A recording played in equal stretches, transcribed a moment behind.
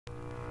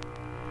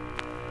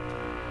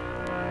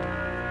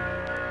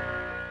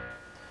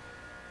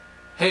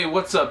Hey,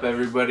 what's up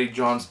everybody?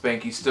 John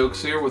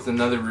SpankyStokes here with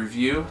another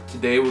review.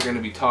 Today we're going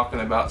to be talking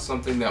about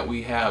something that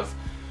we have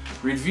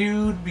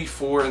reviewed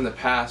before in the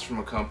past from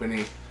a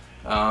company.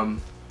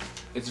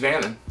 It's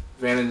Vannen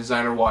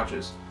Designer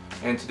Watches.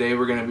 And today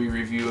we're going to be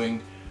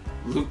reviewing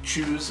Luke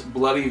Chueh's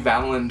Bloody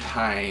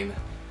Valentine.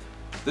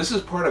 This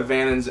is part of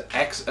Vannen's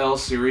XL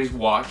series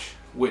watch,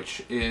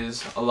 which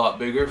is a lot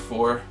bigger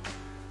for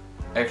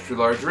extra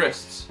large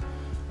wrists.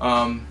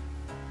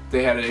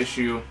 They had an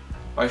issue,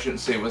 I shouldn't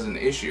say it was an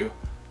issue,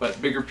 but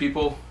bigger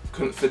people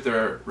couldn't fit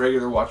their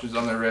regular watches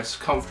on their wrists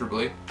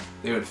comfortably.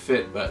 They would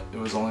fit, but it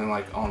was only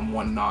like on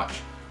one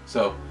notch.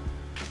 So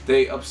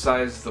they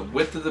upsized the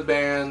width of the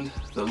band,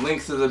 the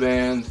length of the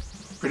band,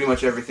 pretty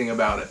much everything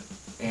about it.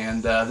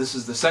 And this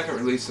is the second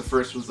release. The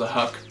first was the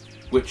Huck,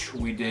 which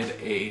we did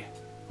a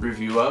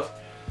review of.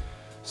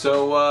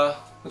 So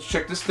let's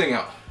check this thing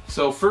out.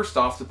 So first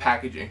off, the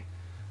packaging.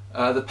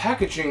 The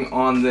packaging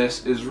on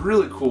this is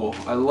really cool.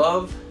 I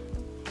love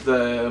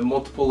the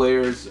multiple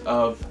layers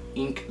of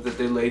ink that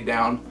they laid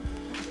down.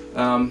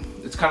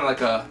 It's kind of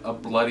like a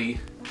bloody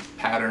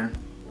pattern,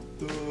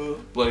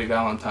 Bloody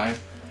Valentine,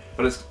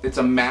 but it's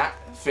a matte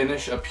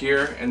finish up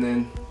here, and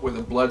then where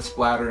the blood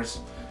splatters,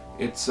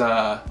 it's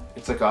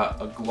like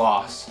a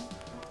gloss.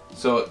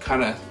 So it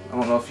kind of, I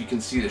don't know if you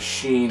can see the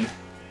sheen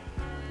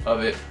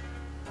of it,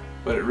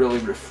 but it really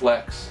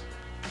reflects.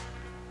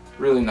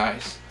 Really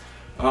nice.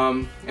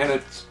 And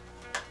it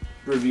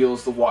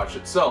reveals the watch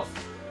itself.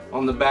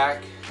 On the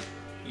back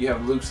you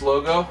have Luke's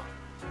logo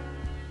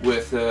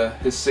with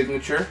his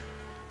signature.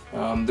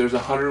 There's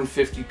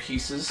 150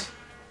 pieces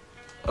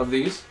of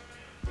these,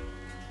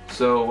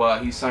 so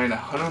he signed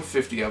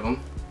 150 of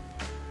them.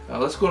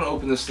 Let's go and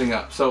open this thing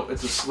up. So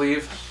it's a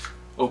sleeve,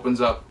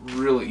 opens up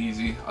really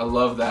easy. I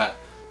love that.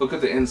 Look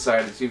at the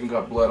inside, it's even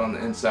got blood on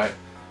the inside.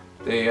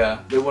 They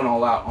went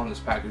all out on this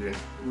packaging.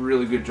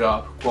 Really good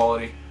job,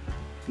 quality.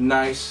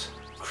 Nice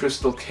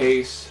crystal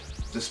case,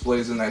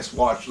 displays a nice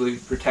watch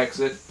lead, protects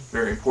it,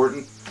 very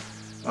important.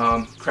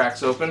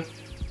 Cracks open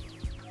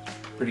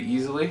pretty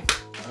easily.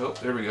 Oh,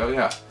 there we go,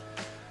 yeah.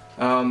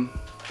 And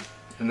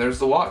there's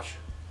the watch.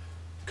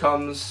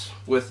 Comes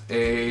with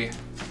a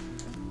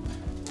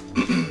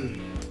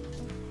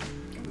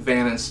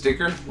Vannen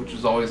sticker, which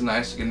is always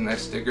nice to get a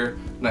nice sticker,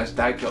 nice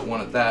die cut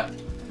one at that,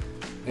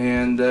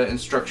 and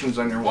instructions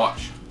on your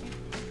watch.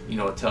 You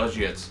know, it tells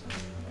you it's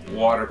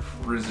water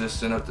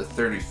resistant up to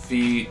 30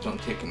 feet,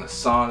 don't take in the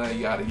sauna,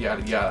 yada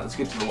yada yada. Let's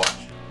get to the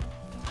watch.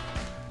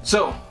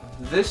 So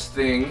this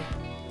thing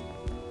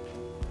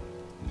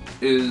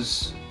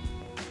is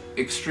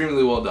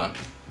extremely well done.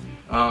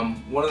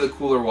 One of the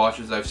cooler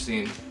watches I've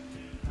seen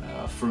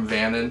from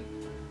Vannen.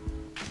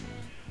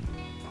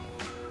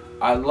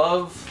 I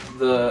love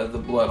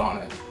the blood on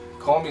it.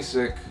 Call me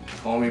sick,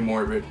 call me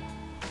morbid,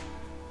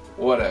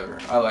 whatever.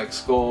 I like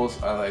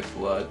skulls, I like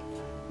blood.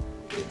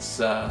 It's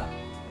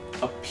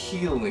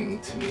appealing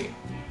to me.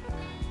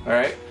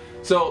 Alright,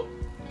 so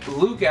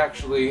Luke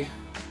actually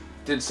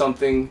did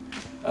something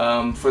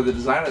for the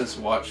design of this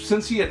watch.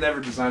 Since he had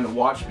never designed a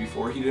watch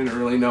before, he didn't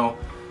really know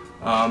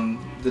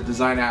the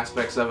design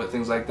aspects of it,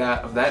 things like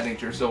that, of that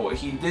nature. So what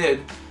he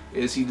did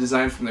is he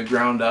designed from the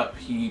ground up.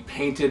 He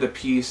painted a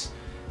piece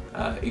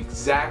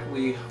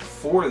exactly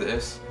for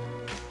this,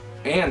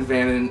 and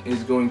Vannen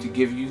is going to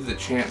give you the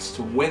chance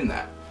to win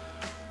that.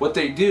 What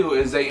they do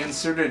is they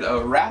inserted a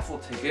raffle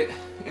ticket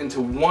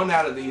into one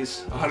out of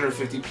these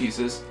 150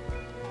 pieces,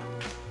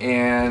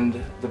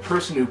 and the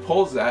person who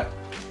pulls that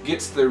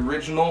gets the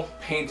original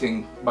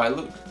painting by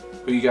Luke,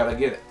 but you gotta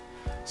get it.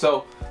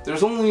 So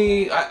there's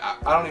only, I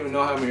don't even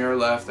know how many are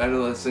left. I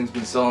know this thing's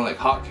been selling like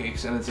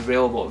hotcakes, and it's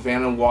available at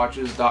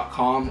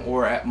VannenWatches.com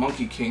or at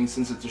Munky King,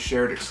 since it's a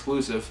shared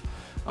exclusive.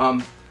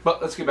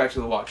 But let's get back to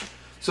the watch.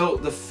 So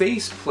the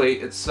face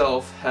plate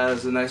itself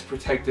has a nice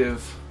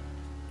protective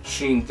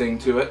sheen thing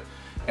to it,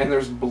 and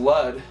there's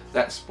blood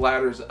that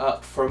splatters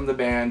up from the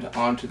band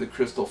onto the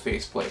crystal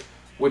faceplate,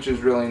 which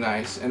is really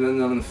nice. And then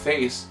on the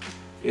face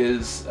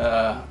is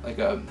like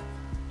a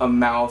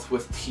mouth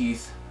with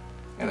teeth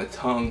and a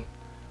tongue.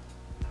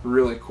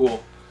 Really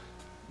cool.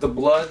 The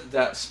blood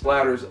that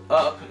splatters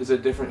up is a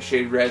different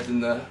shade red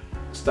than the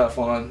stuff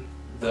on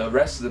the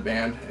rest of the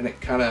band, and it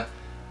kind of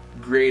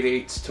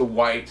gradates to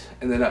white,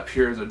 and then up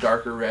here is a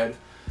darker red.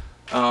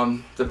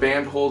 The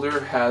band holder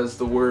has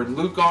the word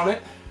Luke on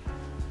it,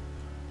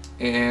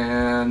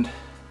 and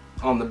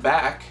on the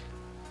back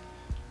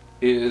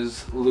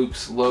is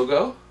Luke's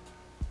logo.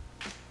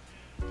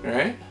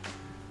 Alright,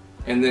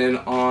 and then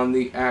on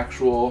the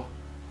actual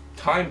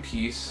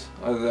timepiece,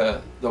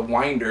 or the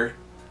winder,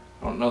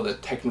 I don't know the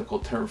technical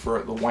term for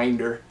it, the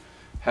winder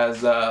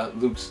has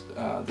Luke's,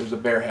 there's a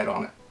bear head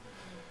on it,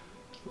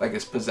 like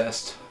it's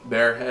possessed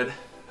bear head.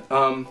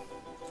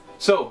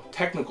 So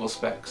technical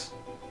specs,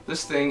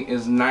 this thing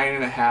is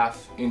 9.5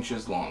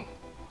 inches long.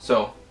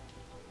 So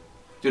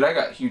dude, I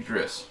got huge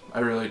wrists, I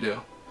really do.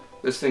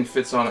 This thing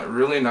fits on it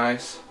really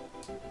nice,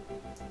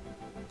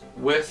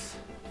 with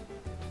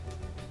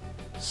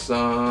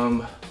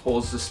some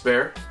holes to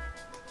spare.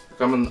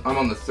 I'm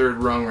on the third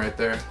rung right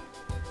there,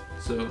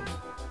 so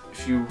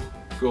if you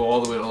go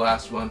all the way to the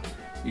last one,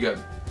 you got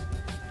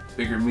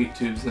bigger meat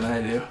tubes than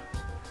I do.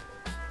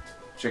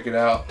 Check it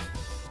out.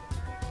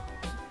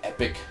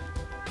 Epic.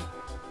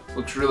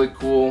 Looks really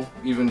cool,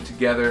 even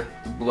together.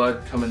 The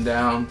blood coming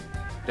down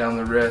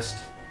the wrist.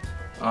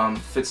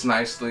 Fits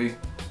nicely.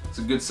 It's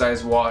a good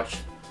size watch.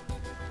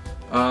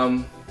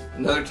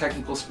 Another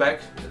technical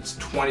spec, it's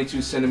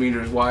 22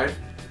 centimeters wide.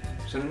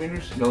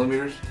 Centimeters?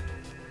 Millimeters?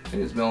 I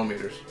think it's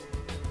millimeters.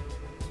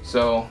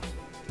 So,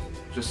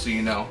 just so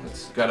you know,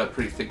 it's got a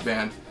pretty thick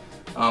band.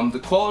 The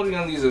quality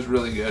on these is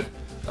really good.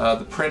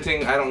 The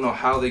printing, I don't know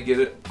how they get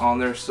it on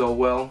there so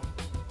well,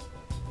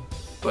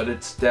 but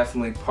it's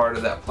definitely part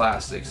of that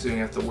plastic, so you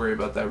don't have to worry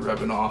about that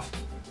rubbing off.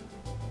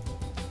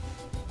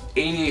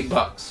 88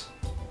 bucks.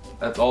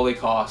 That's all they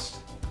cost.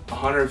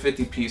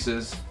 150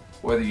 pieces,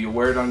 whether you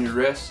wear it on your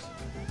wrist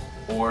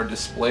or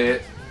display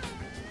it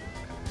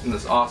in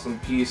this awesome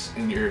piece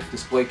in your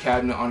display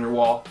cabinet on your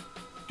wall.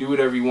 Do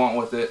whatever you want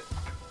with it.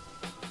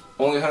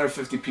 Only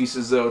 150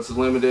 pieces though, it's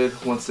limited.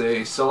 Once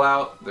they sell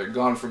out, they're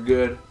gone for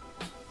good.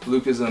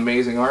 Luke is an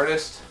amazing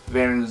artist.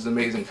 Vannen is an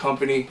amazing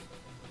company.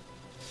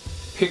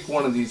 Pick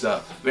one of these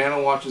up.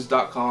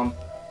 VannenWatches.com,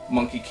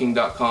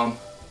 MunkyKing.com.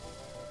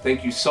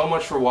 Thank you so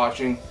much for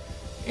watching,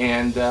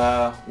 and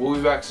we'll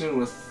be back soon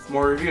with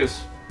more reviews.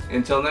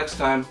 Until next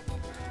time,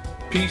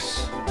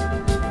 peace,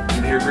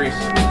 and here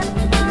grease.